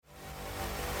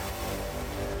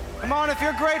Come on, if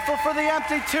you're grateful for the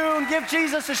empty tomb, give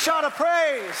Jesus a shout of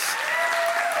praise.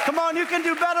 Come on, you can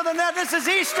do better than that. This is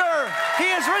Easter.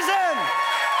 He is risen.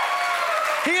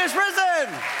 He is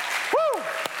risen. Woo!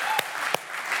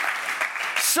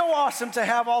 So awesome to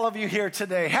have all of you here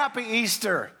today. Happy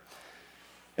Easter.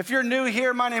 If you're new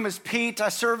here, my name is Pete. I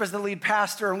serve as the lead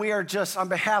pastor, and we are just, on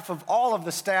behalf of all of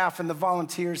the staff and the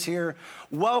volunteers here,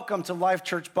 welcome to Life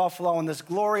Church Buffalo on this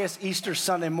glorious Easter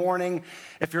Sunday morning.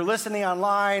 If you're listening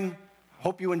online,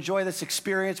 hope you enjoy this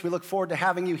experience. We look forward to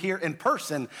having you here in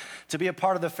person to be a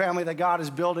part of the family that God is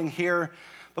building here.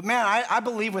 But man, I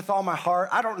believe with all my heart,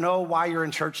 I don't know why you're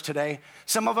in church today.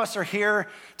 Some of us are here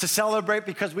to celebrate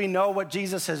because we know what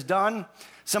Jesus has done.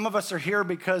 Some of us are here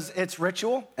because it's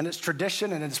ritual and it's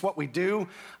tradition and it's what we do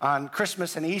on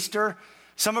Christmas and Easter.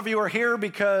 Some of you are here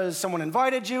because someone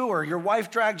invited you or your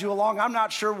wife dragged you along. I'm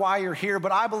not sure why you're here,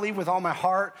 but I believe with all my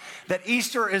heart that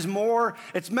Easter is more,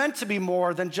 it's meant to be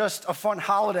more than just a fun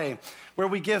holiday where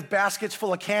we give baskets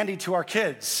full of candy to our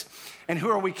kids. And who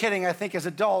are we kidding? I think as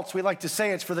adults, we like to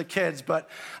say it's for the kids, but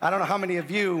I don't know how many of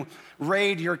you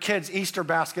raid your kids' Easter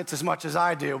baskets as much as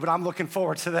I do, but I'm looking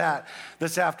forward to that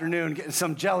this afternoon, getting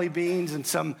some jelly beans and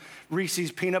some Reese's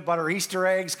peanut butter Easter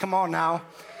eggs. Come on now.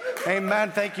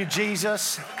 Amen. Thank you,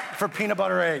 Jesus, for peanut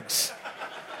butter eggs.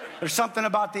 There's something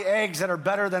about the eggs that are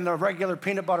better than the regular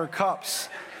peanut butter cups.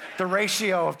 The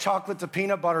ratio of chocolate to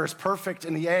peanut butter is perfect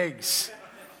in the eggs.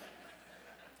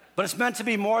 But it's meant to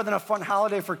be more than a fun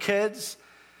holiday for kids.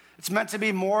 It's meant to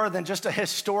be more than just a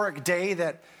historic day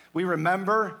that we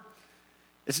remember.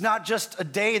 It's not just a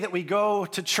day that we go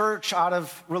to church out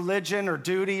of religion or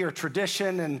duty or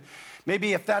tradition. And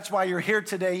maybe if that's why you're here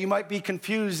today, you might be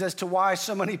confused as to why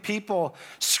so many people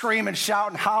scream and shout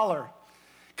and holler.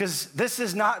 Because this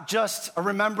is not just a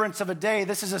remembrance of a day.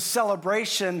 This is a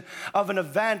celebration of an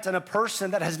event and a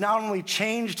person that has not only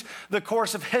changed the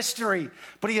course of history,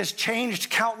 but he has changed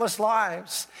countless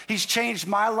lives. He's changed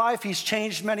my life. He's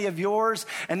changed many of yours.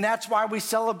 And that's why we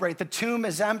celebrate. The tomb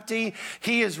is empty.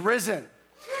 He is risen.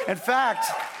 In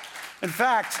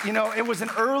fact, you know, it was an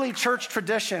early church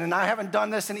tradition, and I haven't done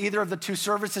this in either of the two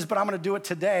services, but I'm going to do it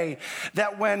today,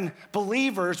 that when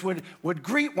believers would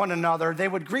greet one another, they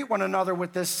would greet one another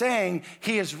with this saying,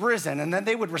 "He is risen," and then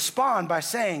they would respond by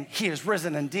saying, "He is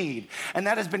risen indeed." And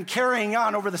that has been carrying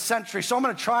on over the century, so I'm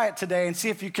going to try it today and see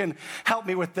if you can help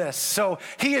me with this. So,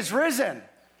 He is risen.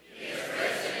 He is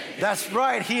risen. That's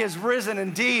right, He is risen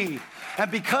indeed. And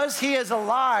because He is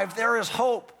alive, there is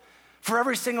hope for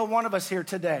every single one of us here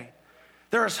today.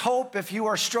 There is hope if you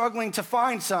are struggling to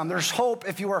find some. There's hope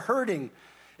if you are hurting,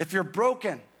 if you're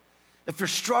broken, if you're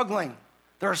struggling.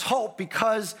 There's hope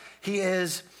because He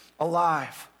is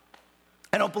alive.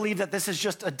 I don't believe that this is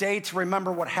just a day to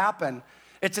remember what happened.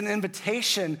 It's an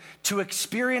invitation to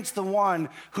experience the one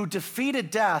who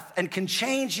defeated death and can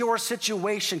change your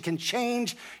situation, can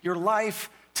change your life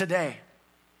today.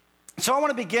 So I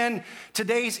want to begin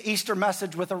today's Easter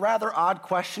message with a rather odd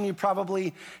question. You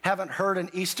probably haven't heard an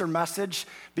Easter message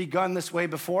begun this way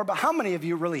before, but how many of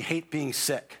you really hate being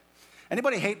sick?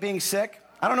 Anybody hate being sick?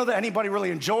 I don't know that anybody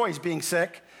really enjoys being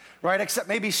sick, right? Except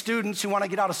maybe students who want to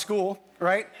get out of school,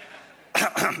 right?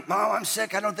 Mom, I'm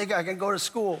sick. I don't think I can go to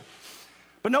school.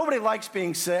 But nobody likes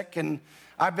being sick, and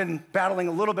I've been battling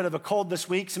a little bit of a cold this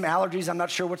week, some allergies. I'm not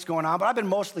sure what's going on, but I've been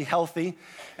mostly healthy.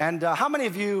 And how many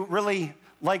of you really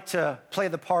like to play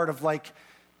the part of like,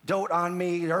 dote on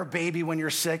me, or a baby when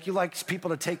you're sick? You like people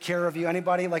to take care of you?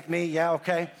 Anybody like me? Yeah,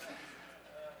 okay.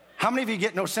 How many of you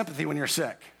get no sympathy when you're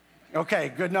sick? Okay,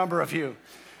 good number of you.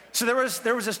 So there was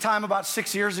this time about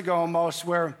 6 years ago almost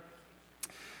where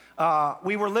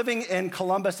we were living in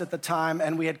Columbus at the time,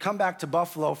 and we had come back to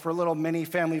Buffalo for a little mini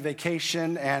family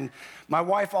vacation, and my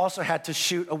wife also had to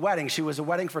shoot a wedding. She was a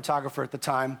wedding photographer at the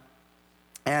time.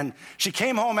 And she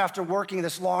came home after working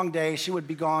this long day. She would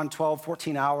be gone 12,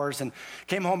 14 hours, and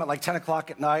came home at like 10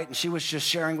 o'clock at night, and she was just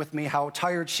sharing with me how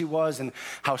tired she was and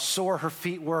how sore her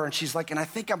feet were. And she's like, and I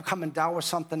think I'm coming down with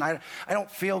something. I don't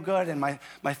feel good, and my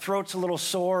throat's a little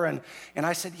sore. And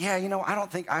I said, yeah, you know, I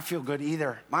don't think I feel good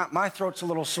either. My throat's a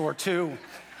little sore too.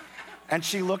 And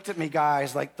she looked at me,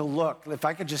 guys, like the look. If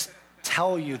I could just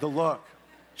tell you the look.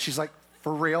 She's like,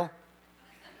 for real?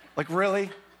 Like,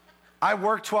 really? I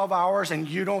work 12 hours and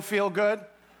you don't feel good?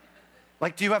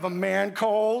 Like, do you have a man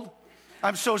cold?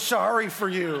 I'm so sorry for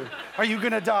you. Are you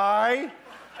gonna die?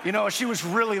 You know, she was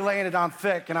really laying it on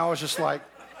thick, and I was just like,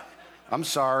 I'm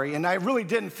sorry. And I really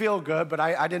didn't feel good, but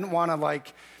I didn't wanna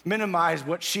like minimize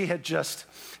what she had just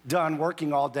done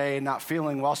working all day and not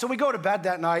feeling well. So we go to bed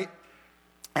that night,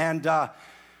 and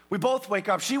We both wake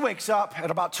up. She wakes up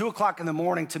at about 2 o'clock in the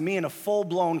morning to me in a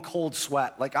full-blown cold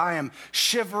sweat. Like I am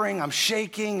shivering, I'm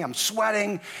shaking, I'm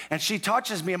sweating, and she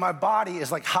touches me and my body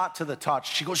is like hot to the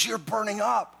touch. She goes, "You're burning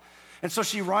up." And so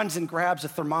she runs and grabs a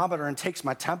thermometer and takes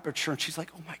my temperature, and she's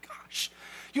like, "Oh my gosh,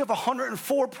 you have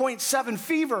 104.7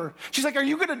 fever." She's like, "Are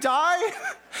you gonna die?"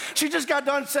 She just got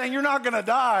done saying, "You're not gonna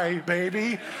die,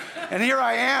 baby." And here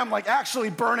I am, like actually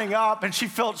burning up, and she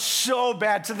felt so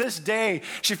bad. To this day,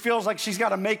 she feels like she's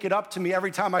gotta make it up to me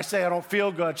every time I say I don't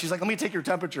feel good. She's like, "Let me take your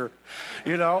temperature,"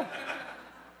 you know?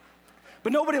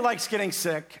 But nobody likes getting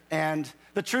sick, and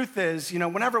the truth is,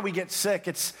 whenever we get sick,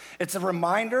 it's a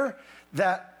reminder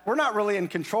that we're not really in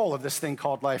control of this thing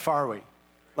called life, are we?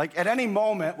 Like at any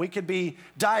moment, we could be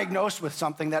diagnosed with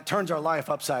something that turns our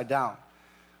life upside down.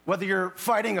 Whether you're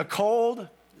fighting a cold,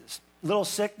 little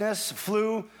sickness,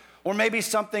 flu, or maybe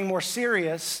something more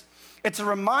serious, it's a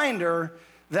reminder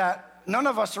that none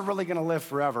of us are really gonna live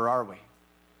forever, are we?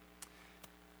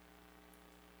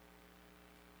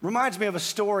 Reminds me of a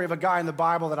story of a guy in the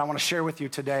Bible that I wanna share with you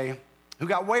today who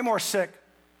got way more sick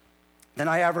than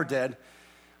I ever did.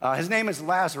 His name is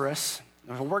Lazarus.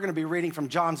 We're going to be reading from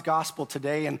John's Gospel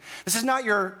today, and this is not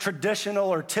your traditional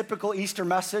or typical Easter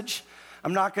message.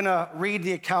 I'm not going to read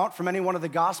the account from any one of the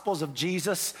Gospels of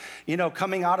Jesus,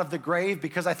 coming out of the grave,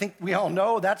 because I think we all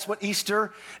know that's what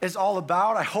Easter is all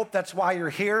about. I hope that's why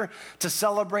you're here, to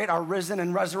celebrate our risen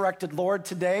and resurrected Lord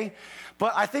today.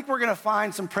 But I think we're going to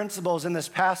find some principles in this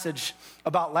passage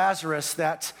about Lazarus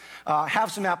that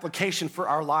have some application for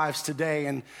our lives today.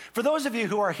 And for those of you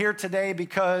who are here today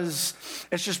because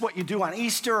it's just what you do on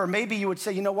Easter, or maybe you would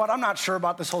say, "You know what, I'm not sure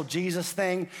about this whole Jesus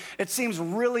thing. It seems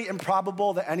really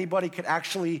improbable that anybody could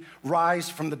actually rise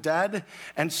from the dead."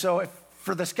 And so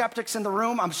for the skeptics in the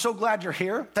room, I'm so glad you're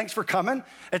here. Thanks for coming.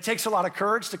 It takes a lot of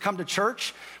courage to come to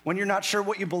church when you're not sure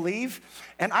what you believe.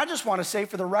 And I just want to say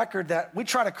for the record that we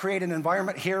try to create an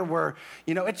environment here where,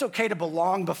 it's okay to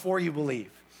belong before you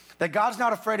believe. That God's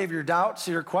not afraid of your doubts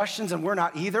or your questions, and we're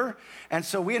not either. And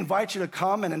so we invite you to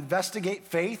come and investigate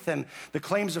faith and the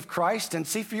claims of Christ and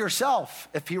see for yourself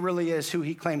if he really is who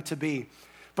he claimed to be.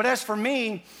 But as for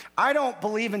me, I don't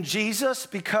believe in Jesus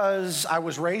because I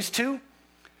was raised to.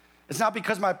 It's not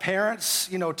because my parents,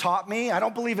 taught me. I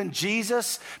don't believe in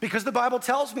Jesus because the Bible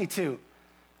tells me to.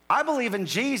 I believe in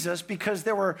Jesus because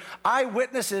there were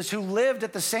eyewitnesses who lived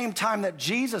at the same time that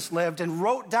Jesus lived and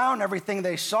wrote down everything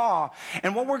they saw.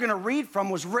 And what we're going to read from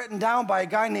was written down by a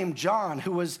guy named John,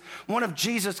 who was one of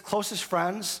Jesus' closest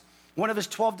friends, one of his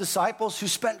 12 disciples, who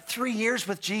spent 3 years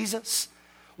with Jesus,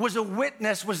 was a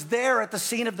witness, was there at the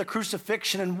scene of the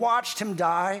crucifixion and watched him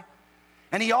die.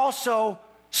 And he also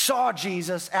saw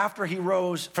Jesus after he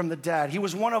rose from the dead. He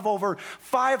was one of over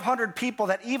 500 people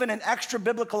that even in extra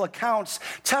biblical accounts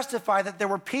testify that there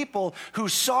were people who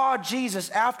saw Jesus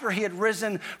after he had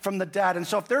risen from the dead. And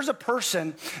so if there's a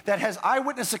person that has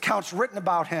eyewitness accounts written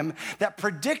about him that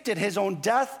predicted his own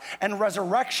death and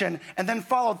resurrection and then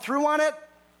followed through on it,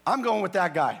 I'm going with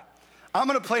that guy. I'm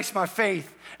going to place my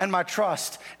faith and my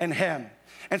trust in him.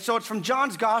 And so it's from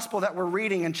John's Gospel that we're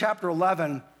reading in chapter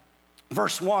 11,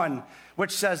 verse 1,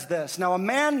 which says this: "Now a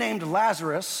man named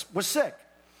Lazarus was sick,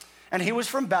 and he was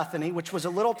from Bethany, which was a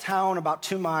little town about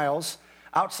 2 miles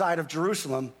outside of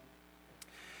Jerusalem.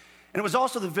 And it was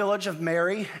also the village of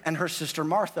Mary and her sister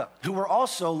Martha, who were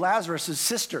also Lazarus'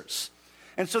 sisters.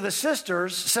 And so the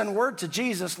sisters send word to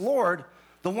Jesus, 'Lord,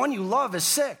 the one you love is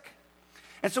sick.'"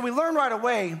 And so we learn right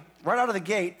away, right out of the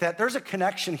gate, that there's a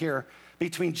connection here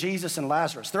between Jesus and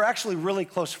Lazarus. They're actually really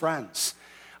close friends.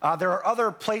 There are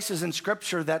other places in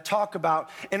Scripture that talk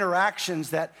about interactions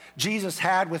that Jesus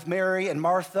had with Mary and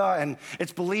Martha, and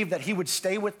it's believed that he would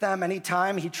stay with them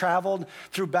anytime he traveled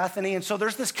through Bethany. And so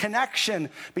there's this connection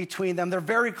between them. They're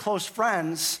very close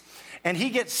friends, and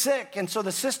he gets sick. And so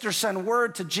the sisters send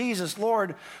word to Jesus,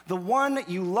 "Lord, the one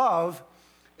you love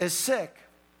is sick."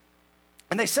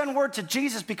 And they send word to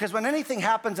Jesus because when anything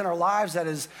happens in our lives that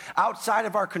is outside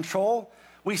of our control,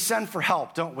 we send for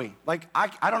help, don't we? Like,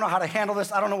 I don't know how to handle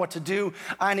this. I don't know what to do.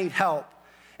 I need help.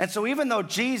 And so even though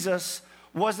Jesus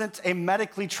wasn't a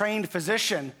medically trained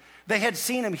physician, they had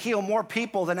seen him heal more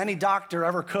people than any doctor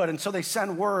ever could. And so they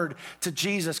send word to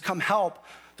Jesus, "Come help.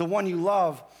 The one you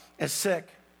love is sick."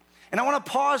 And I want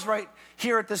to pause right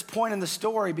here at this point in the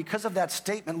story because of that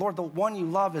statement, "Lord, the one you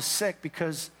love is sick,"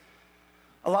 because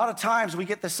a lot of times we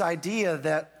get this idea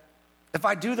that if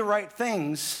I do the right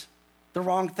things, the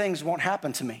wrong things won't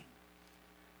happen to me.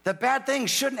 That bad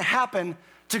things shouldn't happen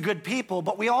to good people,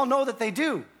 but we all know that they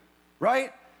do,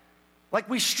 right? Like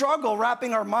we struggle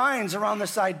wrapping our minds around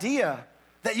this idea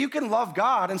that you can love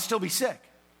God and still be sick.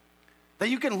 That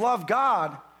you can love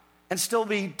God and still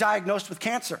be diagnosed with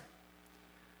cancer.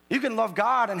 You can love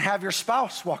God and have your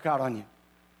spouse walk out on you.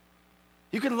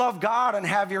 You can love God and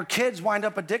have your kids wind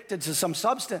up addicted to some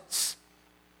substance.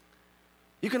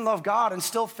 You can love God and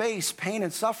still face pain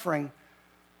and suffering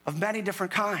of many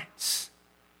different kinds.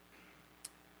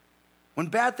 When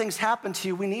bad things happen to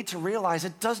you, we need to realize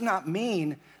it does not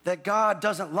mean that God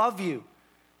doesn't love you.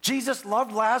 Jesus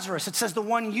loved Lazarus. It says the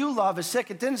one you love is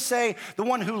sick. It didn't say the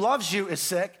one who loves you is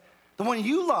sick. The one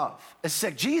you love is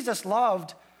sick. Jesus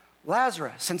loved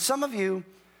Lazarus. And some of you,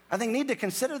 I think, need to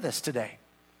consider this today,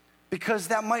 because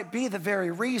that might be the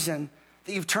very reason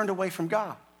that you've turned away from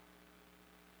God.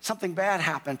 Something bad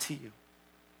happened to you.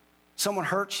 Someone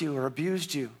hurt you or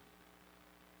abused you.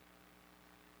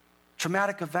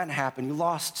 Traumatic event happened. You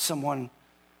lost someone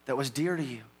that was dear to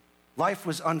you. Life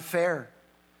was unfair.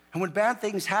 And when bad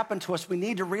things happen to us, we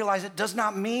need to realize it does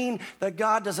not mean that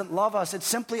God doesn't love us. It's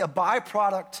simply a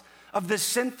byproduct of this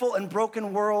sinful and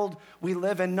broken world we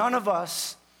live in. None of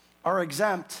us are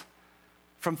exempt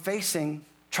from facing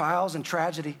trials and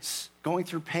tragedies, going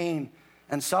through pain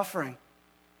and suffering.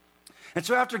 And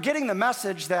so after getting the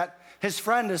message that his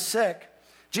friend is sick,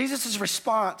 Jesus'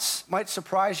 response might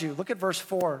surprise you. Look at verse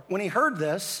 4. When he heard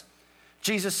this,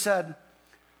 Jesus said,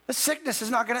 "This sickness is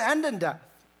not going to end in death."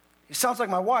 He sounds like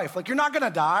my wife. Like, you're not going to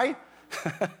die.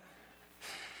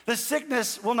 This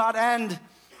sickness will not end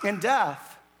in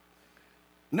death.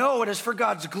 No, it is for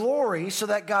God's glory, so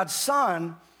that God's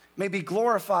Son may be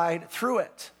glorified through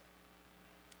it.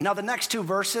 Now, the next two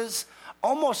verses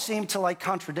almost seem to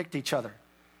contradict each other.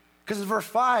 Because in verse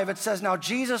 5, it says, "Now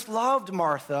Jesus loved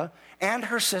Martha and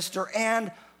her sister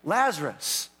and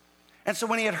Lazarus. And so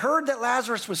when he had heard that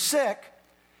Lazarus was sick,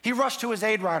 he rushed to his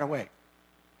aid right away."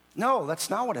 No, that's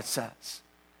not what it says.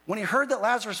 When he heard that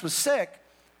Lazarus was sick,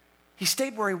 he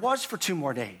stayed where he was for 2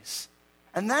 more days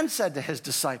and then said to his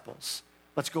disciples,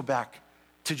 "Let's go back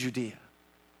to Judea."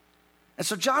 And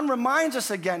so John reminds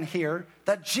us again here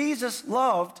that Jesus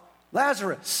loved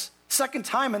Lazarus, second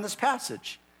time in this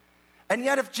passage. And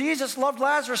yet if Jesus loved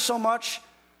Lazarus so much,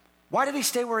 why did he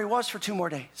stay where he was for 2 more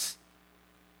days?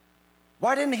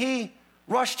 Why didn't he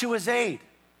rush to his aid?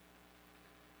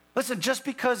 Listen, just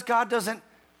because God doesn't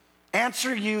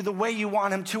answer you the way you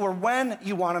want him to or when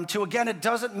you want him to, again, it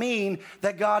doesn't mean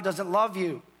that God doesn't love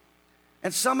you.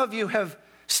 And some of you have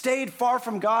stayed far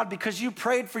from God because you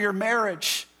prayed for your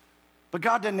marriage, but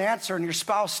God didn't answer and your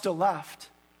spouse still left.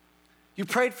 You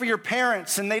prayed for your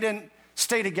parents and they didn't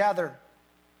stay together.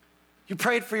 You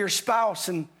prayed for your spouse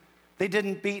and they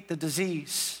didn't beat the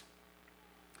disease.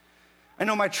 I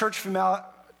know my church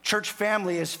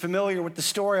family is familiar with the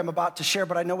story I'm about to share,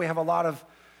 but I know we have a lot of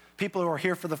people who are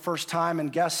here for the first time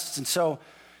and guests, and so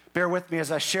bear with me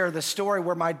as I share this story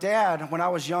where my dad, when I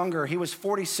was younger, he was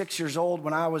 46 years old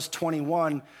when I was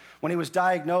 21, when he was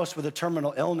diagnosed with a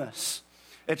terminal illness.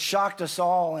 It shocked us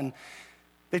all, and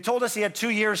they told us he had 2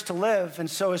 years to live, and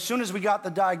so as soon as we got the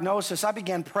diagnosis, I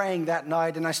began praying that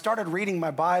night, and I started reading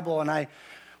my Bible, and I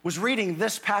was reading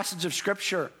this passage of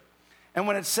Scripture. And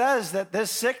when it says that this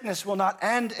sickness will not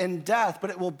end in death, but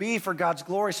it will be for God's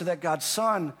glory so that God's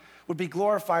Son would be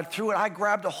glorified through it, I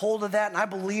grabbed a hold of that, and I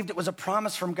believed it was a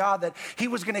promise from God that he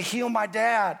was going to heal my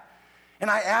dad. And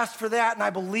I asked for that, and I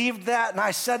believed that, and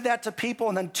I said that to people,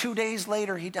 and then 2 days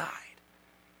later, he died.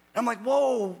 And I'm like,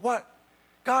 whoa, what?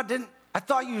 God didn't, I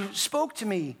thought you spoke to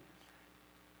me.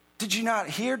 Did you not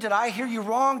hear? Did I hear you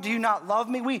wrong? Do you not love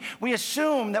me? We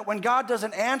assume that when God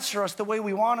doesn't answer us the way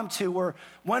we want him to or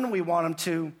when we want him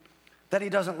to, that he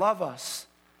doesn't love us.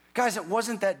 Guys, it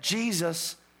wasn't that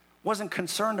Jesus wasn't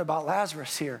concerned about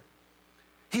Lazarus here.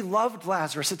 He loved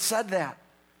Lazarus. It said that.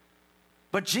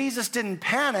 But Jesus didn't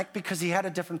panic because he had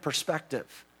a different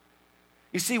perspective.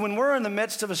 You see, when we're in the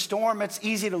midst of a storm, it's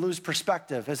easy to lose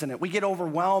perspective, isn't it? We get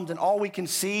overwhelmed and all we can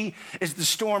see is the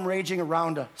storm raging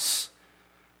around us,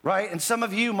 right? And some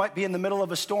of you might be in the middle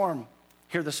of a storm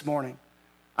here this morning.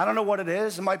 I don't know what it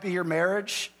is. It might be your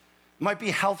marriage. It might be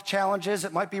health challenges.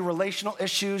 It might be relational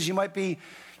issues. You might be,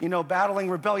 battling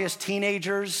rebellious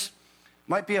teenagers. It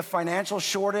might be a financial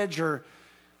shortage, or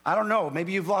I don't know,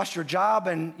 maybe you've lost your job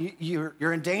and you're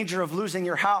in danger of losing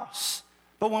your house.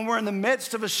 But when we're in the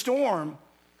midst of a storm,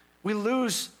 we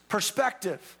lose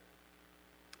perspective.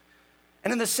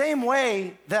 And in the same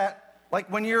way that,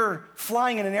 like when you're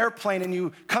flying in an airplane and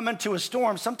you come into a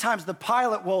storm, sometimes the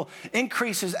pilot will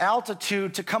increase his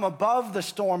altitude to come above the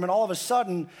storm, and all of a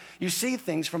sudden you see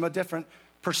things from a different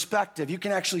perspective. You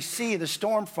can actually see the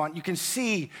storm front. You can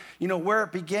see, where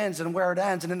it begins and where it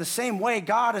ends. And in the same way,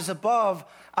 God is above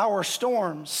our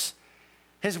storms.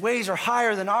 His ways are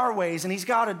higher than our ways, and he's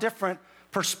got a different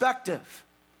perspective.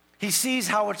 He sees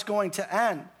how it's going to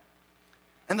end.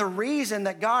 And the reason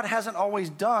that God hasn't always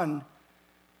done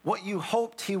what you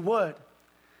hoped he would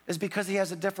is because he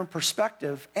has a different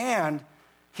perspective and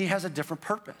he has a different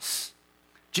purpose.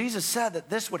 Jesus said that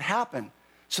this would happen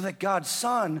so that God's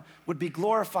Son would be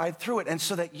glorified through it and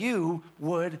so that you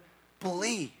would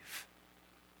believe.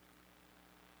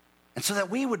 And so that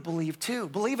we would believe too.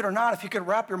 Believe it or not, if you could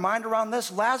wrap your mind around this,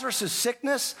 Lazarus'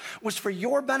 sickness was for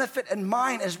your benefit and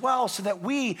mine as well, so that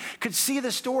we could see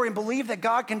the story and believe that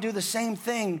God can do the same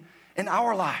thing in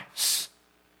our lives.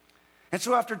 And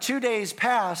so after 2 days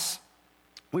pass,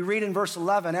 we read in verse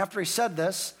 11, after he said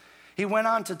this, he went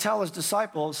on to tell his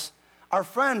disciples, our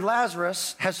friend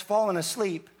Lazarus has fallen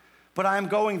asleep, but I am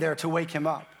going there to wake him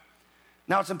up.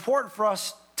 Now it's important for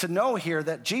us to know here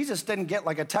that Jesus didn't get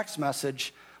like a text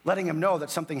message letting him know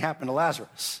that something happened to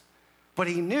Lazarus. But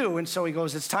he knew, and so he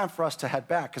goes, it's time for us to head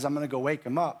back because I'm going to go wake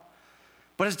him up.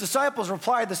 But his disciples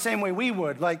replied the same way we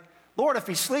would, like, Lord, if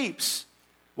he sleeps,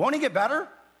 won't he get better?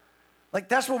 Like,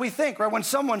 that's what we think, right? When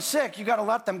someone's sick, you got to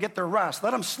let them get their rest. Let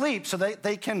them sleep so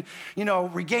they can,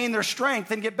 regain their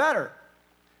strength and get better.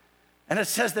 And it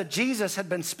says that Jesus had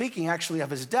been speaking actually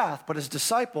of his death, but his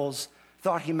disciples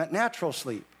thought he meant natural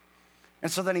sleep.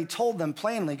 And so then he told them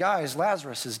plainly, guys,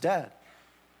 Lazarus is dead.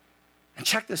 And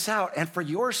check this out. And for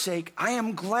your sake, I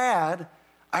am glad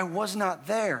I was not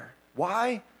there.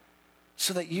 Why?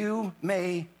 So that you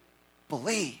may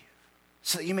believe.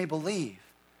 So that you may believe.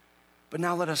 But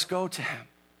now let us go to him.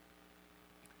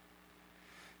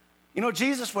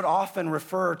 Jesus would often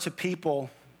refer to people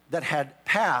that had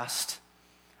passed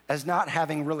as not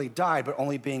having really died, but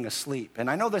only being asleep. And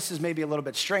I know this is maybe a little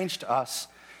bit strange to us.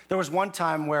 There was one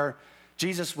time where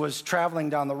Jesus was traveling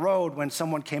down the road when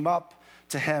someone came up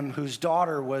to him whose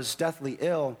daughter was deathly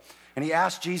ill. And he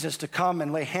asked Jesus to come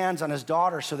and lay hands on his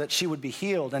daughter so that she would be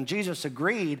healed. And Jesus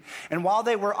agreed. And while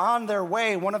they were on their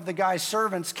way, one of the guy's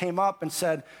servants came up and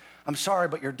said, I'm sorry,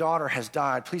 but your daughter has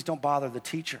died. Please don't bother the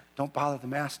teacher. Don't bother the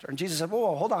master. And Jesus said,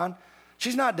 whoa, hold on.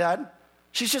 She's not dead.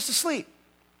 She's just asleep.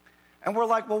 And we're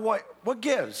like, well, what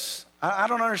gives? I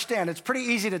don't understand. It's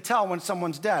pretty easy to tell when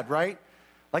someone's dead, right?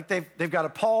 Like they've got a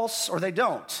pulse or they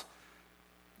don't.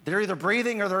 They're either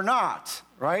breathing or they're not,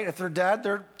 right? If they're dead,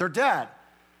 they're dead.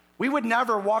 We would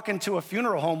never walk into a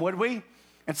funeral home, would we?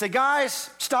 And say, guys,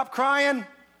 stop crying.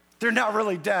 They're not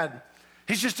really dead.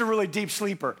 He's just a really deep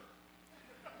sleeper.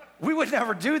 We would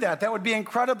never do that. That would be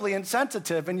incredibly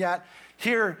insensitive. And yet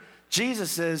here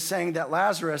Jesus is saying that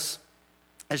Lazarus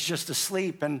is just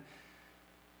asleep. And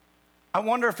I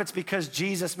wonder if it's because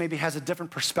Jesus maybe has a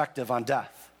different perspective on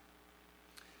death.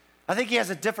 I think he has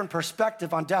a different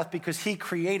perspective on death because he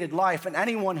created life. And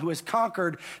anyone who has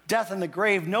conquered death and the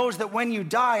grave knows that when you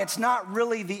die, it's not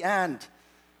really the end.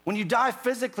 When you die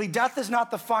physically, death is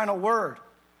not the final word.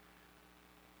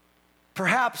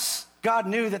 Perhaps God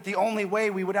knew that the only way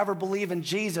we would ever believe in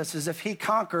Jesus is if he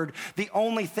conquered the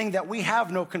only thing that we have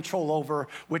no control over,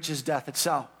 which is death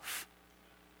itself.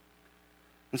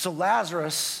 And so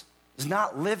Lazarus is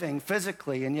not living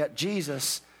physically, and yet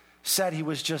Jesus said he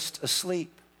was just asleep.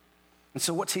 And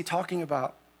so what's he talking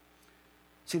about?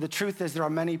 See, the truth is there are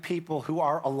many people who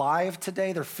are alive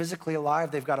today. They're physically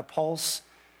alive. They've got a pulse.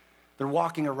 They're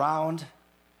walking around,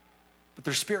 but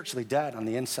they're spiritually dead on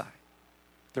the inside.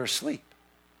 They're asleep.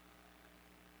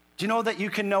 Do you know that you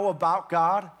can know about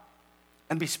God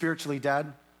and be spiritually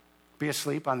dead, be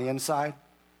asleep on the inside?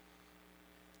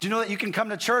 Do you know that you can come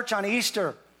to church on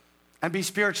Easter and be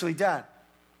spiritually dead?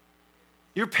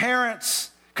 Your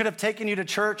parents could have taken you to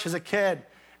church as a kid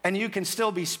and you can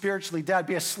still be spiritually dead,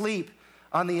 be asleep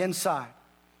on the inside.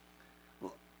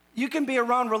 You can be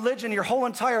around religion your whole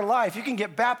entire life. You can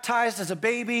get baptized as a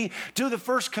baby, do the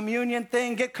first communion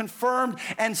thing, get confirmed,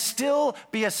 and still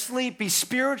be asleep, be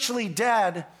spiritually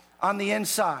dead on the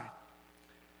inside.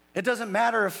 It doesn't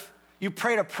matter if you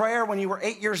prayed a prayer when you were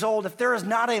 8 years old. If there is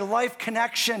not a life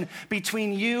connection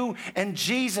between you and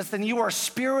Jesus, then you are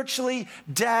spiritually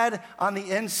dead on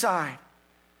the inside.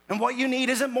 And what you need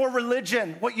isn't more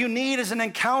religion. What you need is an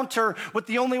encounter with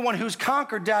the only one who's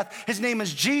conquered death. His name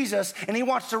is Jesus, and he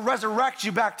wants to resurrect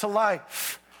you back to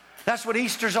life. That's what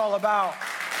Easter's all about.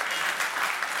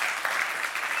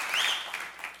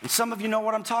 And some of you know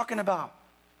what I'm talking about,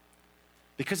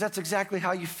 because that's exactly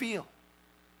how you feel.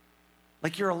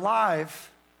 Like you're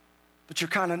alive, but you're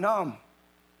kind of numb.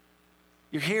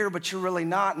 You're here, but you're really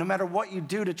not. No matter what you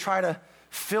do to try to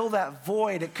fill that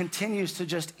void, it continues to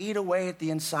just eat away at the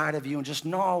inside of you and just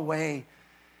gnaw away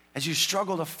as you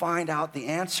struggle to find out the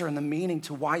answer and the meaning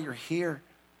to why you're here.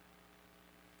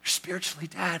 You're spiritually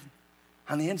dead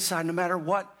on the inside. No matter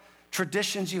what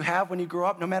traditions you have when you grow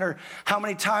up, no matter how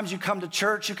many times you come to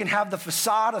church. You can have the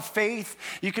facade of faith.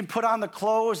 You can put on the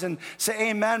clothes and say,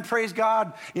 amen, praise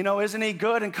God, isn't he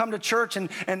good? And come to church and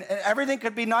everything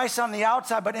could be nice on the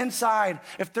outside, but inside,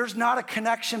 if there's not a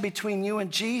connection between you and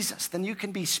Jesus, then you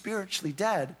can be spiritually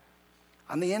dead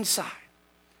on the inside.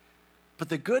 But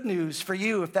the good news for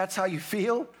you, if that's how you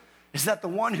feel, is that the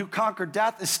one who conquered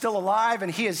death is still alive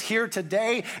and he is here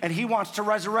today and he wants to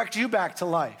resurrect you back to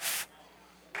life.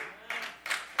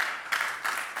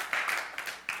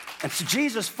 And so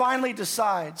Jesus finally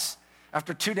decides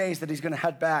after 2 days that he's going to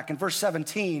head back. In verse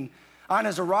 17, on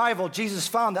his arrival, Jesus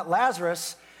found that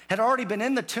Lazarus had already been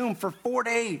in the tomb for 4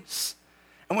 days.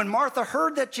 And when Martha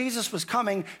heard that Jesus was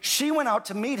coming, she went out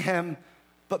to meet him,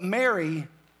 but Mary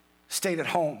stayed at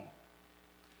home.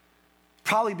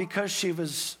 Probably because she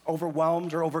was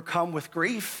overwhelmed or overcome with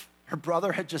grief. Her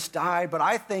brother had just died, but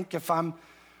I think if I'm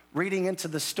reading into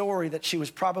the story that she was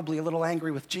probably a little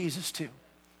angry with Jesus too.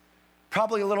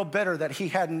 Probably a little bitter that he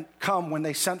hadn't come when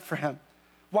they sent for him.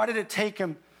 Why did it take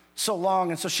him so long?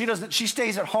 And so she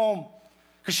stays at home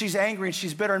because she's angry and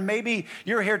she's bitter. And maybe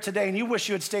you're here today and you wish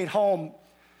you had stayed home.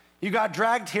 You got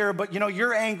dragged here, but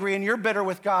you're angry and you're bitter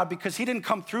with God because he didn't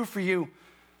come through for you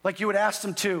like you had asked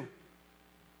him to.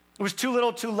 It was too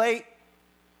little, too late.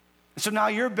 And so now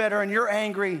you're bitter and you're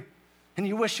angry and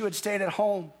you wish you had stayed at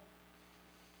home.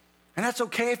 And that's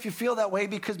okay if you feel that way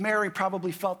because Mary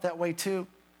probably felt that way too.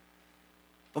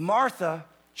 But Martha,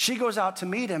 she goes out to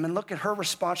meet him and look at her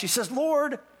response. She says,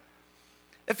 Lord,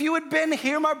 if you had been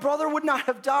here, my brother would not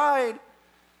have died.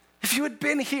 If you had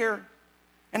been here.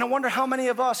 And I wonder how many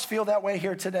of us feel that way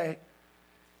here today.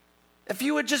 If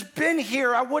you had just been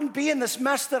here, I wouldn't be in this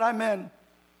mess that I'm in.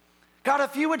 God,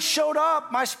 if you had showed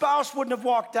up, my spouse wouldn't have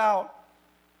walked out.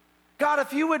 God,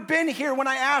 if you had been here when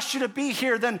I asked you to be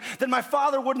here, then my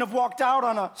father wouldn't have walked out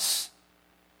on us.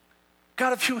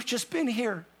 God, if you had just been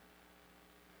here,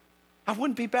 I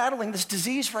wouldn't be battling this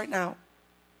disease right now.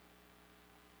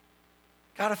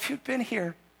 God, if you'd been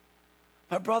here,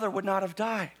 my brother would not have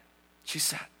died, she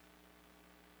said.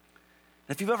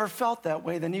 And if you've ever felt that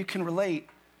way, then you can relate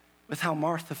with how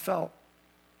Martha felt.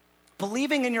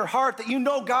 Believing in your heart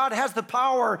that God has the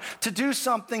power to do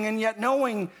something, and yet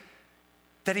knowing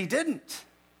that he didn't.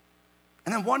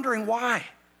 And then wondering why.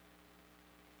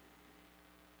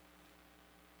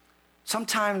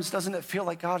 Sometimes doesn't it feel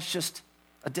like God's just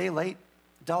a day late,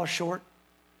 $1 short,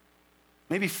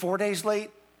 maybe 4 days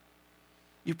late?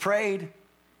 You prayed.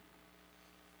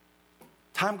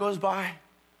 Time goes by,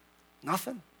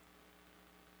 nothing.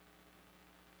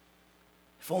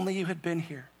 If only you had been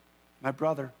here, my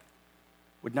brother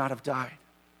would not have died.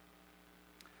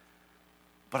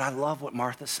 But I love what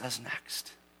Martha says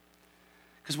next.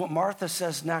 Because what Martha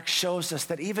says next shows us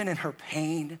that even in her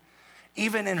pain,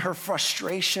 even in her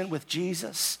frustration with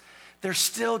Jesus, there's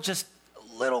still just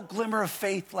little glimmer of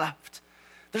faith left.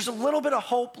 There's a little bit of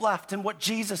hope left in what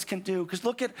Jesus can do. Because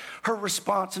look at her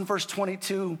response in verse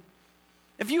 22.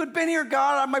 If you had been here,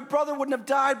 God, my brother wouldn't have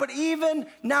died. But even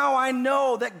now I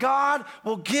know that God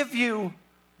will give you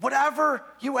whatever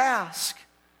you ask.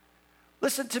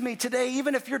 Listen to me today,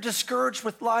 even if you're discouraged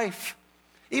with life,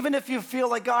 even if you feel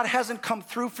like God hasn't come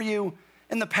through for you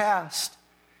in the past,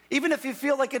 even if you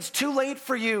feel like it's too late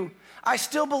for you, I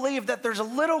still believe that there's a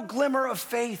little glimmer of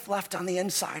faith left on the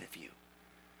inside of you.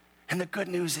 And the good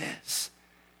news is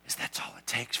that's all it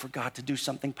takes for God to do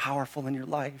something powerful in your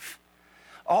life.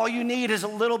 All you need is a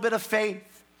little bit of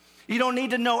faith. You don't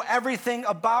need to know everything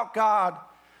about God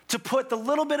to put the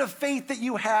little bit of faith that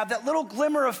you have, that little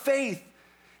glimmer of faith,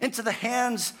 into the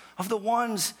hands of the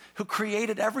ones who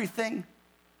created everything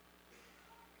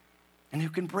and who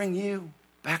can bring you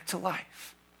back to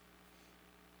life.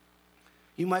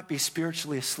 You might be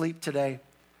spiritually asleep today,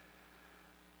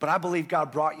 but I believe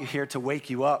God brought you here to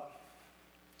wake you up.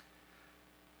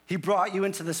 He brought you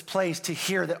into this place to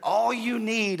hear that all you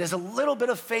need is a little bit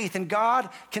of faith and God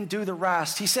can do the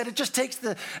rest. He said it just takes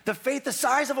the faith the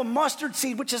size of a mustard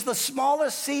seed, which is the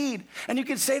smallest seed. And you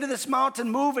can say to this mountain,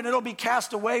 move, and it'll be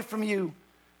cast away from you.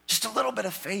 Just a little bit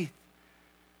of faith.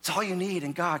 It's all you need,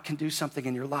 and God can do something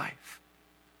in your life.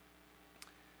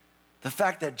 The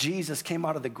fact that Jesus came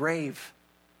out of the grave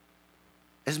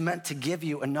is meant to give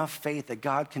you enough faith that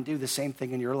God can do the same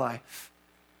thing in your life.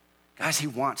 Guys, he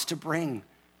wants to bring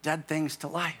dead things to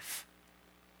life.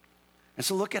 And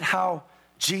so look at how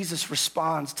Jesus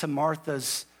responds to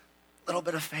Martha's little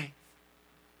bit of faith.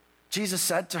 Jesus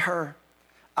said to her,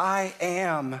 I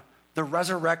am the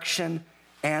resurrection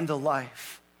and the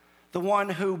life. The one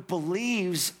who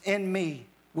believes in me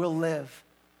will live,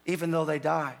 even though they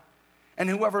die. And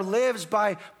whoever lives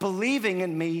by believing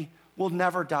in me will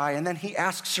never die. And then he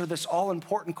asks her this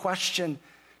all-important question,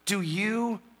 do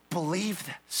you believe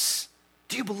this?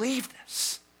 Do you believe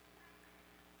this?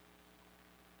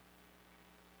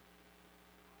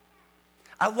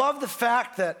 I love the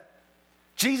fact that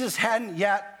Jesus hadn't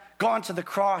yet gone to the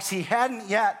cross. He hadn't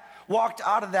yet walked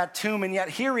out of that tomb, and yet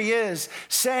here he is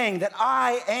saying that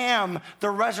I am the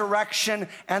resurrection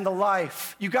and the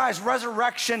life. You guys,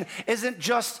 resurrection isn't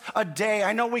just a day.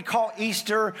 I know we call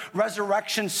Easter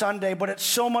Resurrection Sunday, but it's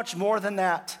so much more than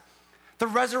that. The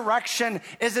resurrection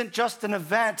isn't just an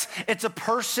event, it's a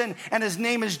person, and his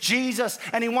name is Jesus,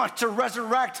 and he wants to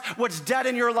resurrect what's dead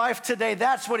in your life today.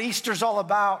 That's what Easter's all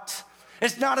about.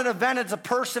 It's not an event, it's a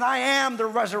person. I am the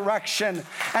resurrection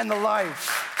and the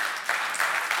life.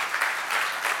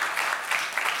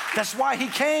 That's why he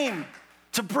came,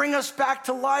 to bring us back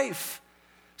to life.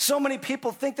 So many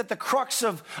people think that the crux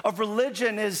of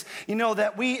religion is,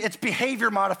 that it's behavior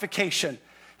modification,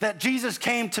 that Jesus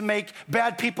came to make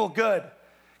bad people good.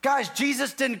 Guys,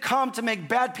 Jesus didn't come to make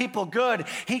bad people good.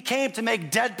 He came to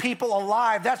make dead people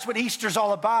alive. That's what Easter's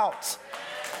all about.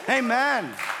 Amen.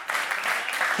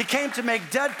 He came to make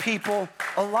dead people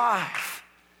alive.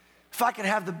 If I could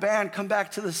have the band come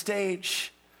back to the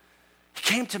stage. He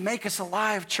came to make us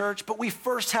alive, church, but we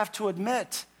first have to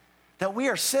admit that we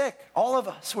are sick. All of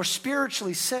us, we're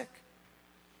spiritually sick.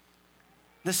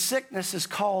 The sickness is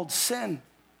called sin,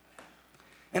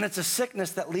 and it's a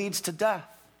sickness that leads to death.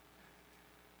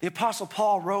 The Apostle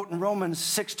Paul wrote in Romans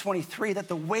 6:23 that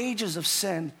the wages of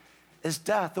sin is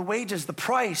death. The wages, the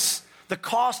price, the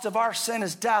cost of our sin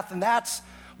is death, and that's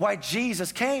why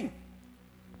Jesus came.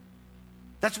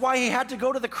 That's why he had to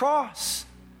go to the cross.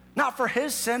 Not for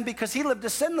his sin, because he lived a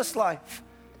sinless life.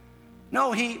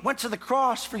 No, he went to the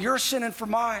cross for your sin and for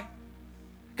mine.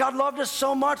 God loved us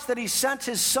so much that he sent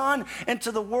his son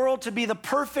into the world to be the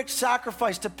perfect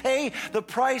sacrifice, to pay the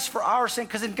price for our sin.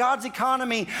 Because in God's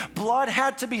economy, blood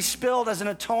had to be spilled as an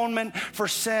atonement for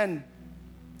sin.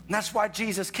 And that's why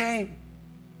Jesus came.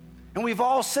 And we've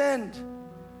all sinned.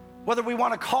 Whether we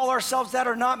want to call ourselves that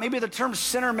or not, maybe the term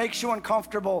sinner makes you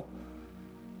uncomfortable.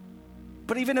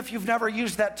 But even if you've never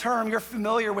used that term, you're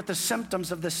familiar with the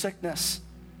symptoms of this sickness.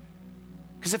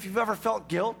 Because if you've ever felt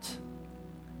guilt,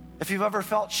 if you've ever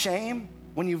felt shame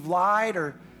when you've lied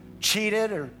or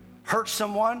cheated or hurt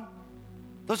someone,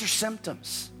 those are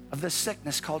symptoms of this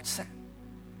sickness called sin.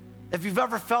 If you've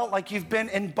ever felt like you've been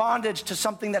in bondage to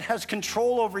something that has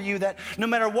control over you, that no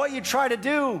matter what you try to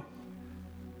do,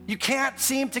 you can't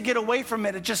seem to get away from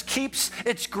it. It just keeps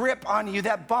its grip on you.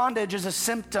 That bondage is a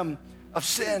symptom of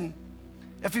sin.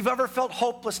 If you've ever felt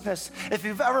hopelessness, if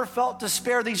you've ever felt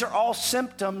despair, these are all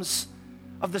symptoms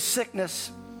of the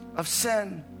sickness of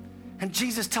sin. And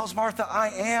Jesus tells Martha, I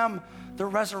am the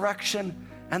resurrection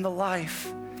and the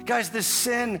life. Guys, this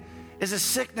sin is a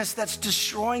sickness that's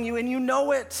destroying you, and you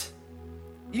know it.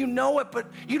 You know it, but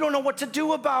you don't know what to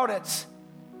do about it.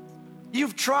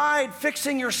 You've tried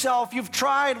fixing yourself. You've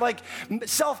tried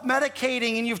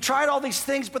self-medicating, and you've tried all these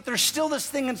things, but there's still this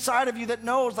thing inside of you that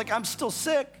knows, I'm still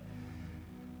sick.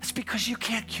 It's because you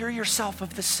can't cure yourself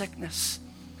of this sickness.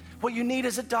 What you need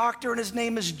is a doctor, and his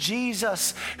name is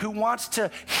Jesus, who wants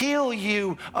to heal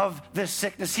you of this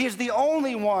sickness. He is the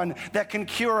only one that can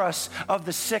cure us of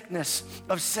the sickness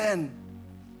of sin.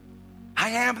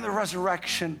 I am the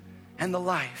resurrection and the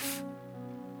life.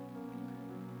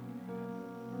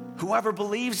 Whoever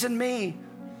believes in me,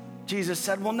 Jesus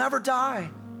said, will never die.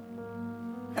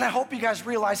 And I hope you guys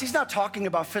realize he's not talking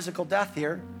about physical death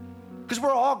here, because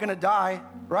we're all going to die,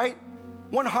 right?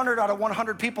 100 out of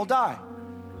 100 people die.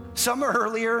 Some are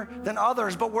earlier than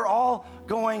others, but we're all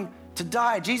going to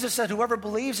die. Jesus said, whoever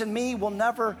believes in me will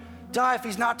never die. If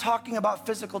he's not talking about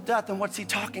physical death, then what's he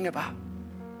talking about?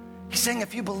 He's saying,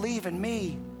 if you believe in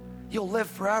me, you'll live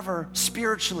forever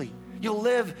spiritually. You'll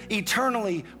live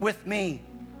eternally with me.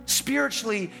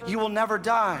 Spiritually, you will never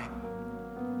die.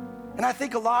 And I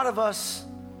think a lot of us,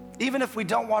 even if we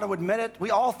don't want to admit it,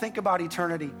 we all think about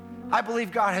eternity. I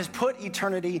believe God has put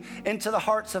eternity into the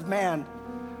hearts of man.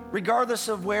 Regardless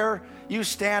of where you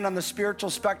stand on the spiritual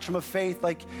spectrum of faith,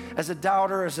 like as a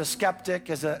doubter, as a skeptic,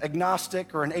 as an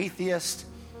agnostic, or an atheist,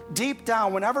 deep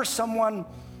down, whenever someone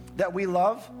that we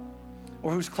love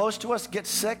or who's close to us gets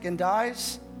sick and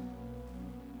dies,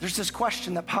 there's this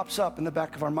question that pops up in the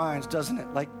back of our minds, doesn't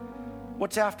it? Like,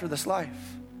 what's after this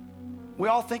life? We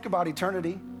all think about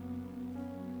eternity.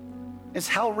 Is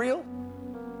hell real?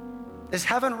 Is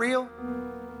heaven real?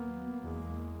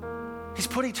 He's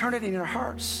put eternity in our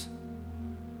hearts.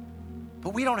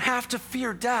 But we don't have to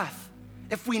fear death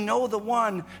if we know the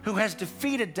one who has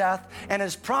defeated death and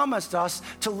has promised us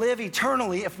to live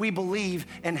eternally if we believe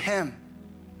in him.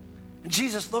 And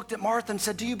Jesus looked at Martha and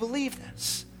said, do you believe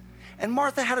this? And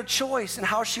Martha had a choice in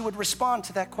how she would respond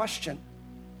to that question.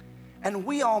 And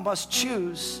we all must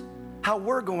choose how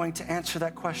we're going to answer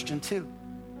that question too.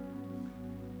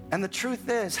 And the truth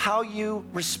is, how you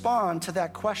respond to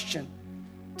that question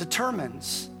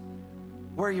determines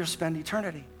where you'll spend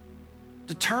eternity,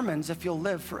 determines if you'll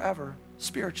live forever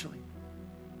spiritually.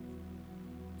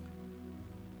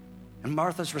 And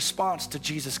Martha's response to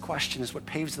Jesus' question is what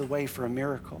paves the way for a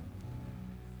miracle.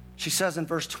 She says in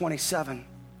verse 27,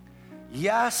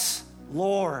 yes,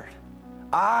 Lord,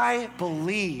 I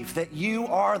believe that you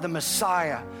are the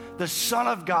Messiah, the Son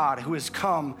of God who has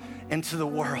come into the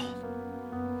world.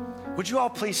 Would you all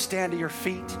please stand to your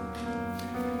feet?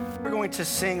 We're going to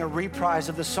sing a reprise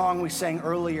of the song we sang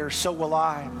earlier, So Will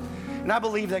I. And I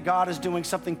believe that God is doing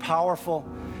something powerful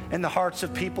in the hearts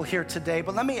of people here today.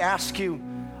 But let me ask you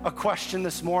a question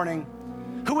this morning.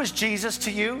 Who is Jesus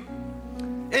to you?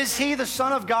 Is he the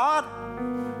Son of God,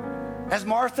 as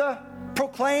Martha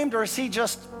proclaimed, or is he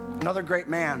just another great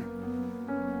man?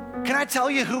 Can I tell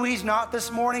you who he's not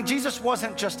this morning? Jesus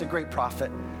wasn't just a great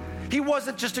prophet. He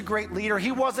wasn't just a great leader.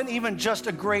 He wasn't even just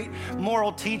a great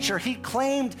moral teacher. He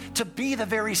claimed to be the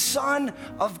very Son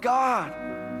of God,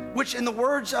 which in the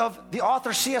words of the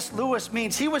author C.S. Lewis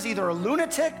means he was either a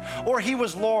lunatic or he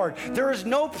was Lord. There is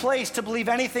no place to believe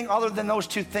anything other than those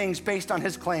two things based on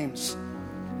his claims.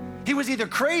 He was either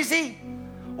crazy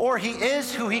or he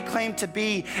is who he claimed to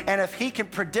be. And if he can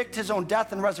predict his own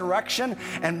death and resurrection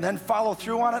and then follow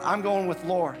through on it, I'm going with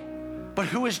Lord. But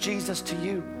who is Jesus to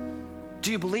you?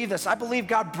 Do you believe this? I believe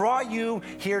God brought you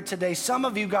here today. Some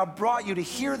of you, God brought you to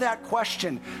hear that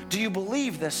question. Do you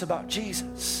believe this about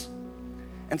Jesus?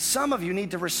 And some of you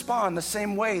need to respond the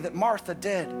same way that Martha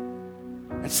did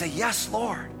and say, yes,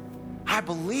 Lord, I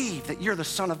believe that you're the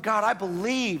Son of God. I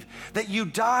believe that you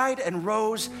died and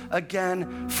rose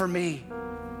again for me.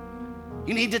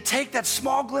 You need to take that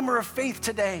small glimmer of faith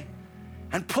today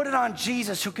and put it on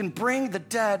Jesus, who can bring the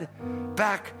dead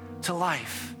back to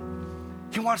life.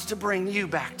 He wants to bring you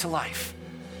back to life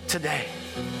today.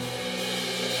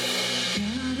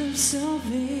 God of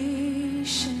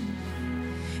salvation,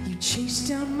 you chased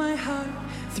down my heart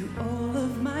through all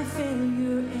of my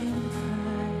failure and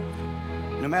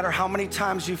pride. No matter how many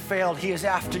times you failed, he is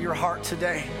after your heart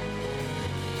today.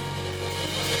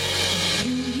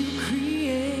 You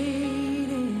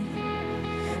created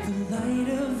the light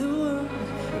of the world,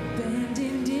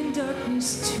 abandoned in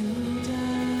darkness to die.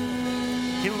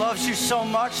 He loves you so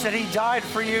much that he died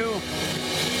for you.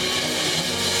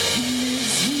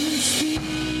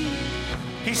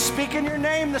 He's speaking your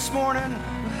name this morning.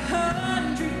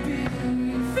 100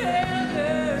 billion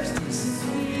failures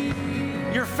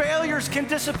disappear. Your failures can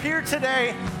disappear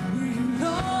today. Where you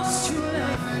lost your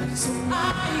life so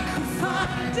I could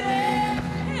find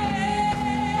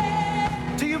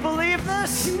it. Do you believe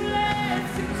this? You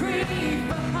left the grave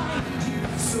behind you,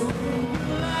 so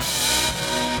will I.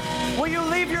 Will you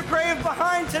leave your grave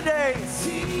behind today?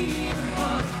 See your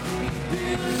heart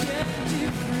rebuild in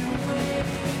different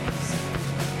ways.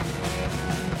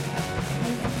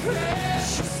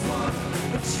 Precious one,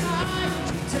 a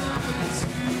child you died to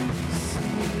save.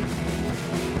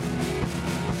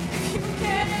 You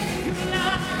gave your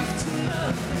life to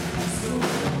love, so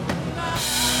will I.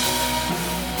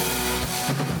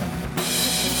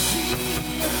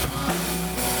 See your heart,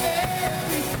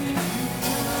 everything you've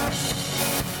done.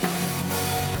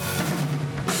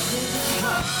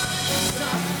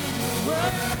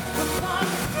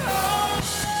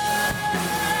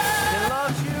 He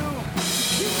loves you.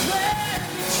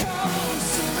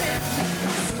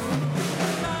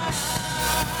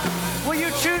 Will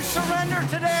you choose surrender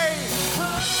today?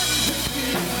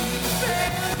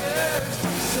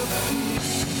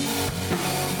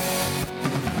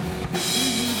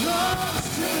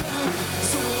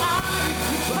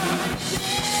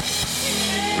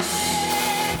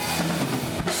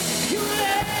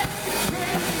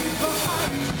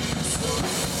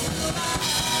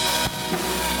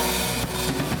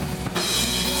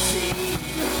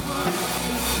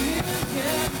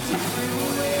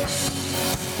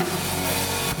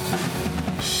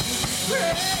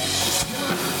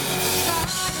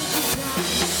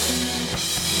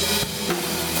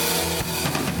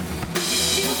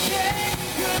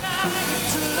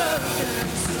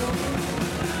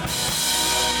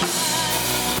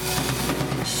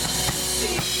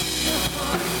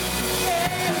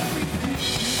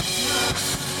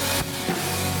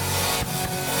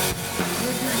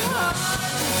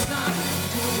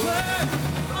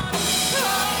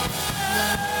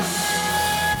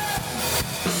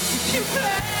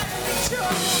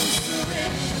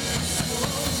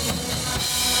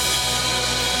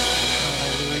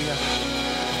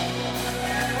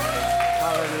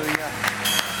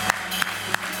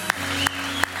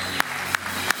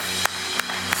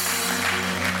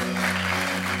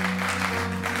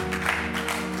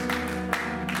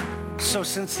 so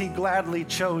since he gladly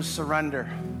chose surrender,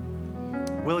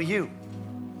 will you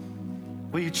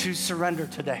choose surrender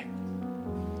today?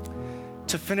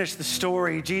 To finish the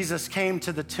story, Jesus came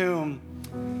to the tomb.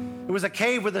 It was a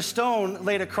cave with a stone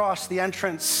laid across the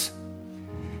entrance.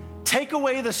 Take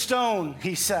away the stone,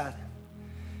 he said.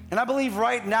 And I believe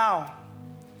right now,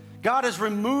 God is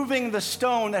removing the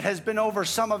stone that has been over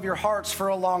some of your hearts for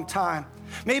a long time.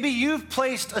 Maybe you've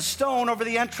placed a stone over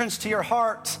the entrance to your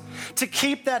heart to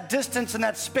keep that distance and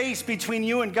that space between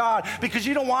you and God because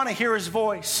you don't want to hear his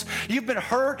voice. You've been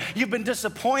hurt. You've been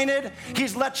disappointed.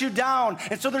 He's let you down.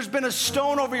 And so there's been a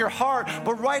stone over your heart.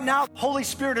 But right now, the Holy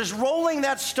Spirit is rolling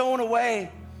that stone away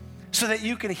so that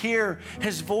you can hear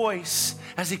his voice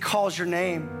as he calls your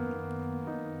name.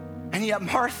 And yet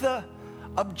Martha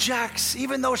objects,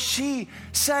 even though she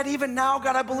said, even now,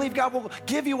 God, I believe God will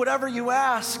give you whatever you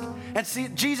ask. And see,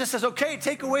 Jesus says, okay,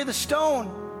 take away the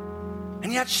stone.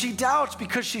 And yet she doubts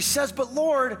because she says, but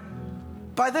Lord,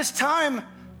 by this time,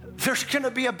 there's going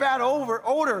to be a bad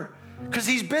odor because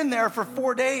he's been there for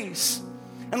 4 days.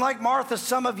 And like Martha,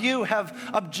 some of you have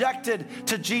objected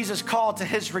to Jesus' call, to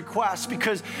his request,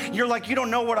 because you're like, you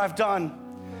don't know what I've done.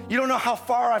 You don't know how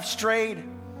far I've strayed.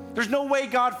 There's no way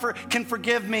God can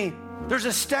forgive me. There's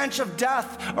a stench of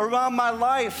death around my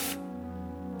life.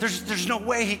 There's no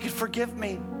way he could forgive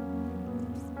me.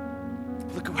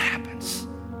 Look at what happens.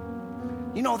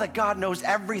 You know that God knows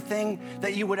everything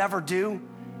that you would ever do,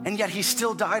 and yet he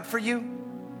still died for you?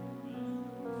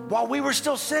 While we were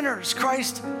still sinners,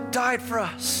 Christ died for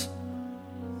us.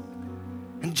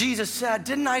 And Jesus said,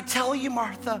 didn't I tell you,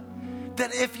 Martha,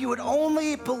 that if you would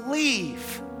only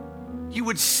believe, you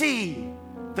would see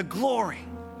the glory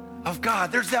of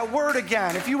God? There's that word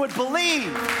again. If you would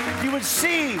believe, you would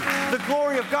see the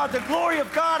glory of God. The glory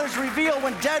of God is revealed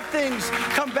when dead things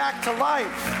come back to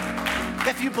life,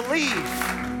 if you believe.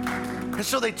 And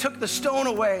so they took the stone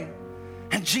away,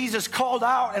 and Jesus called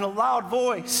out in a loud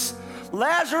voice,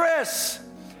 Lazarus,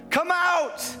 come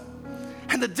out.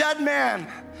 And the dead man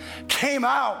came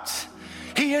out.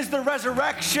 He is the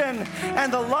resurrection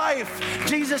and the life.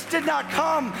 Jesus did not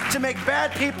come to make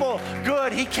bad people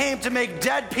good. He came to make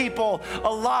dead people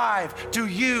alive. Do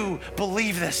you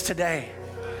believe this today?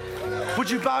 Would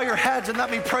you bow your heads and let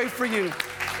me pray for you?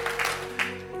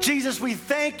 Jesus, we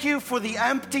thank you for the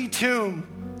empty tomb.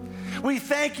 We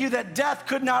thank you that death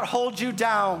could not hold you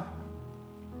down.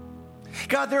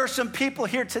 God, there are some people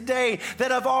here today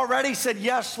that have already said,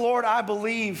 yes, Lord, I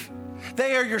believe.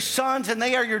 They are your sons and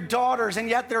they are your daughters, and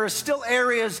yet there are still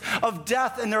areas of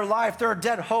death in their life. There are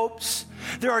dead hopes.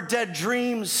 There are dead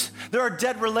dreams. There are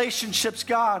dead relationships,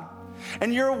 God.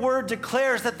 And your word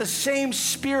declares that the same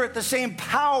Spirit, the same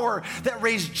power that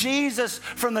raised Jesus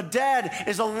from the dead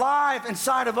is alive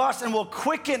inside of us and will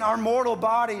quicken our mortal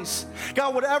bodies.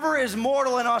 God, whatever is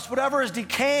mortal in us, whatever is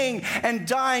decaying and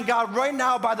dying, God, right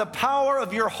now by the power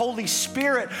of your Holy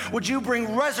Spirit, would you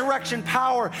bring resurrection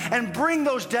power and bring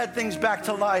those dead things back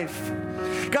to life?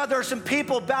 God, there are some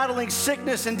people battling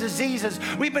sickness and diseases.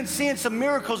 We've been seeing some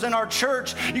miracles in our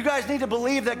church. You guys need to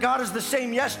believe that God is the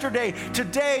same yesterday,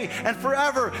 today, and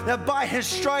forever, that by his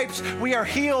stripes we are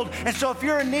healed. And so if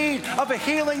you're in need of a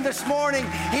healing this morning,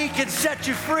 he can set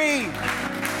you free.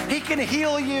 He can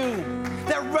heal you.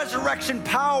 That resurrection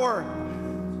power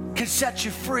can set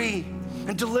you free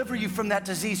and deliver you from that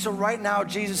disease. So right now,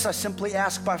 Jesus, I simply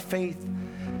ask by faith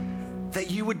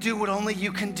that you would do what only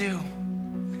you can do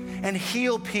and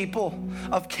heal people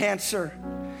of cancer,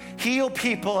 heal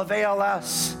people of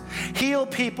ALS, heal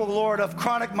people, Lord, of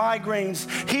chronic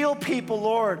migraines, heal people,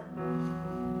 Lord,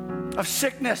 of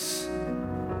sickness,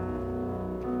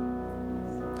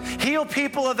 heal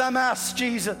people of MS,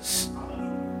 Jesus,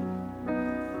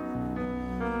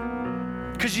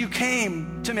 because you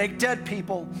came to make dead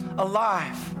people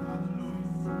alive.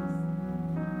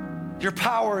 Your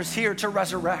power is here to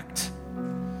resurrect.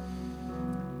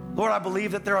 Lord, I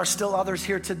believe that there are still others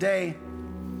here today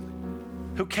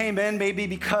who came in maybe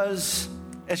because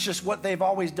it's just what they've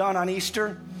always done on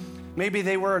Easter. Maybe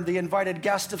they were the invited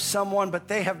guest of someone, but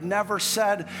they have never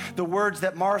said the words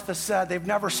that Martha said. They've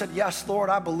never said, yes, Lord,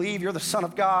 I believe you're the Son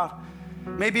of God.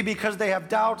 Maybe because they have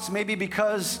doubts, maybe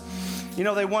because,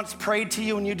 they once prayed to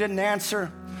you and you didn't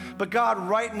answer. But God,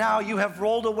 right now you have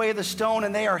rolled away the stone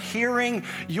and they are hearing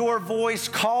your voice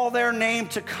call their name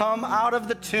to come out of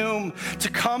the tomb,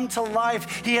 to come to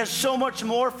life. He has so much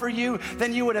more for you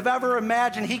than you would have ever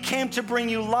imagined. He came to bring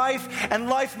you life and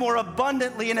life more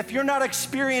abundantly. And if you're not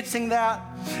experiencing that,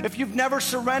 If you've never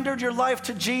surrendered your life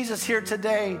to Jesus here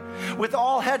today, with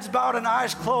all heads bowed and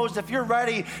eyes closed, if you're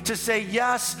ready to say,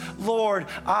 yes, Lord,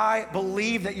 I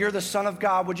believe that you're the Son of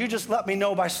God, would you just let me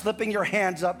know by slipping your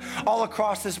hands up all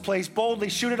across this place? Boldly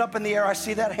shoot it up in the air. I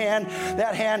see that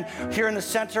hand here in the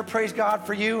center. Praise God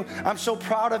for you. I'm so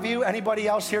proud of you. Anybody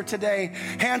else here today?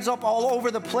 Hands up all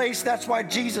over the place. That's why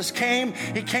Jesus came.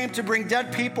 He came to bring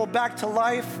dead people back to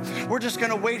life. We're just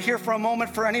going to wait here for a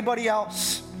moment for anybody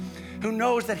else who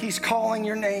knows that he's calling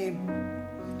your name.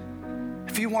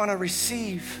 If you want to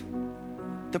receive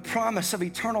the promise of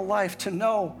eternal life, to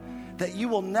know that you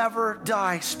will never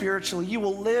die spiritually, you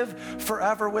will live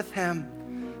forever with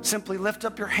him, simply lift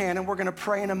up your hand and we're going to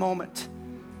pray in a moment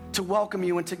to welcome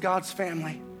you into God's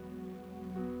family.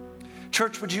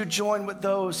 Church, would you join with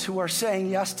those who are saying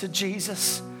yes to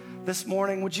Jesus this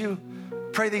morning? Would you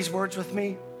pray these words with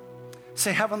me?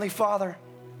 Say, Heavenly Father,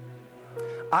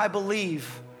 I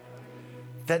believe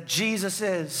that Jesus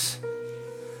is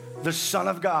the Son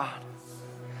of God,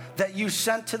 that you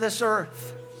sent to this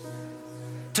earth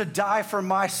to die for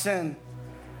my sin.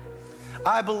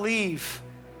 I believe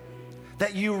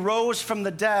that you rose from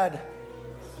the dead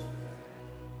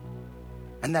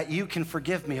and that you can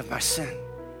forgive me of my sin.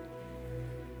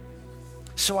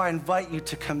 So I invite you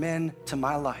to come into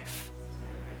my life.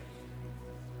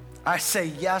 I say,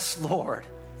 yes, Lord,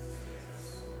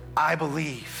 I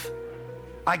believe.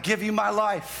 I give you my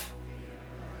life.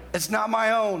 It's not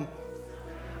my own.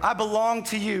 I belong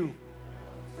to you.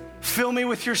 Fill me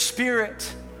with your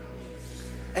Spirit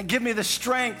and give me the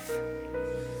strength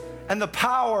and the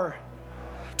power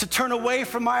to turn away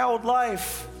from my old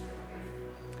life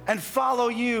and follow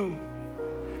you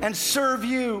and serve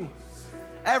you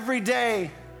every day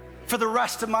for the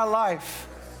rest of my life.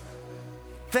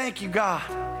 Thank you, God,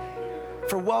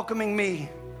 for welcoming me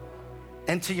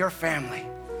into your family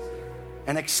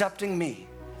and accepting me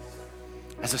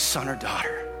as a son or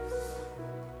daughter.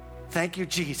 Thank you,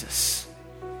 Jesus,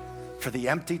 for the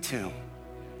empty tomb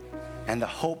and the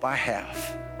hope I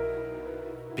have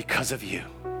because of you.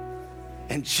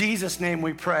 In Jesus' name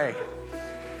we pray.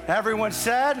 Everyone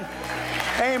said,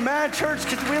 amen. Church,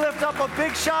 could we lift up a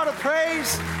big shout of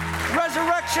praise?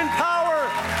 Resurrection power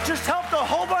just helped a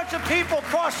whole bunch of people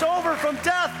cross over from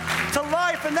death to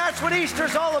life, and that's what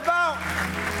Easter's all about.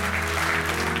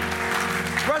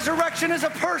 Resurrection is a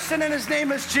person, and his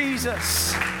name is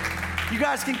Jesus. You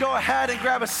guys can go ahead and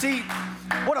grab a seat.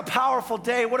 What a powerful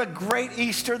day. What a great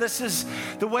Easter. This is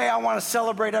the way I want to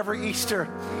celebrate every Easter.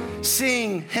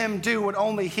 Seeing him do what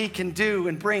only he can do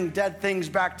and bring dead things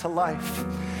back to life.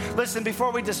 Listen,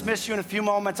 before we dismiss you in a few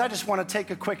moments, I just want to take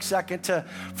a quick second to,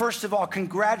 first of all,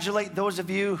 congratulate those of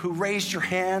you who raised your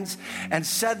hands and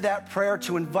said that prayer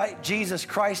to invite Jesus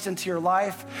Christ into your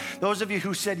life. Those of you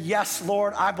who said, yes,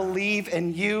 Lord, I believe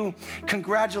in you.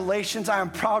 Congratulations. I am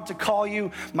proud to call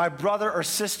you my brother or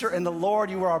sister in the Lord.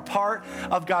 You are a part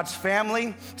of God's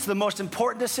family. It's the most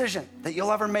important decision that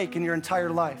you'll ever make in your entire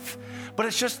life. But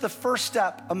it's just the first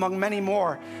step among many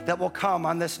more that will come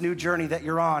on this new journey that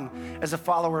you're on as a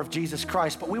follower of Jesus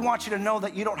Christ. But we want you to know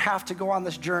that you don't have to go on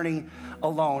this journey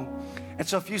alone. And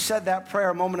so if you said that prayer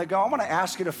a moment ago, I want to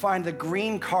ask you to find the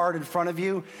green card in front of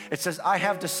you. It says, I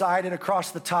have decided,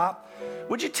 across the top.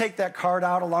 Would you take that card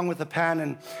out along with a pen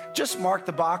and just mark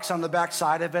the box on the back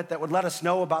side of it that would let us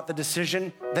know about the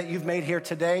decision that you've made here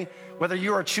today, whether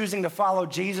you are choosing to follow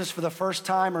Jesus for the first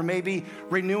time or maybe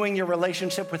renewing your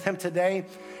relationship with him today.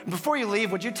 And before you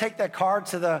leave, would you take that card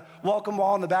to the welcome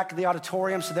wall in the back of the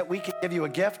auditorium so that we can give you a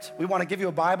gift? We want to give you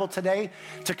a Bible today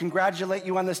to congratulate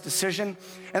you on this decision.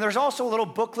 And there's also a little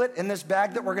booklet in this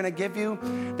bag that we're going to give you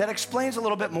that explains a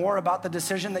little bit more about the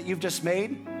decision that you've just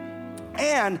made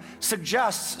and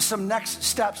suggests some next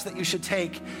steps that you should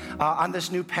take on this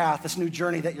new path, this new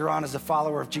journey that you're on as a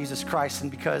follower of Jesus Christ.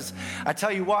 And because I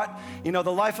tell you what, you know,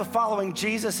 the life of following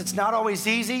Jesus, it's not always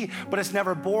easy, but it's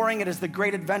never boring. It is the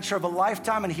great adventure of a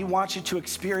lifetime, and he wants you to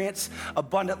experience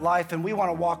abundant life. And we want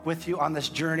to walk with you on this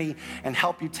journey and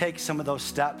help you take some of those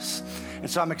steps. And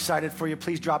so I'm excited for you.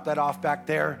 Please drop that off back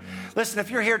there. Listen, if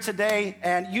you're here today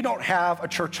and you don't have a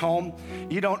church home,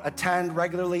 you don't attend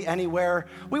regularly anywhere,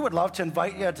 we would love to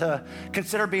invite you to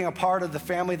consider being a part of the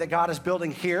family that God is building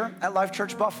here at Life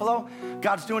Church Buffalo.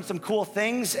 God's doing some cool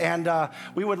things, and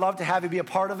we would love to have you be a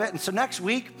part of it. And so next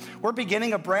week, we're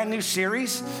beginning a brand new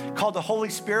series called The Holy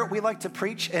Spirit. We like to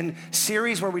preach in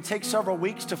series where we take several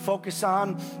weeks to focus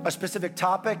on a specific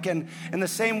topic. And in the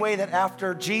same way that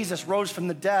after Jesus rose from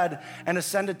the dead and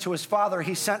ascended to his Father,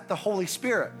 he sent the Holy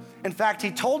Spirit. In fact,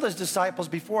 he told his disciples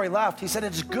before he left, he said,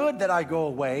 it's good that I go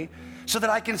away so that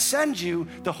I can send you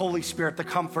the Holy Spirit, the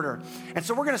Comforter. And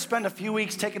so we're going to spend a few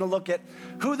weeks taking a look at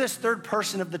who this third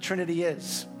person of the Trinity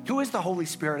is. Who is the Holy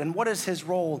Spirit, and what is his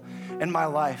role in my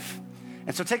life?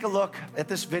 And so take a look at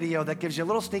this video that gives you a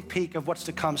little sneak peek of what's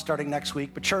to come starting next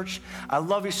week. But church, I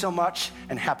love you so much,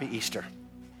 and happy Easter.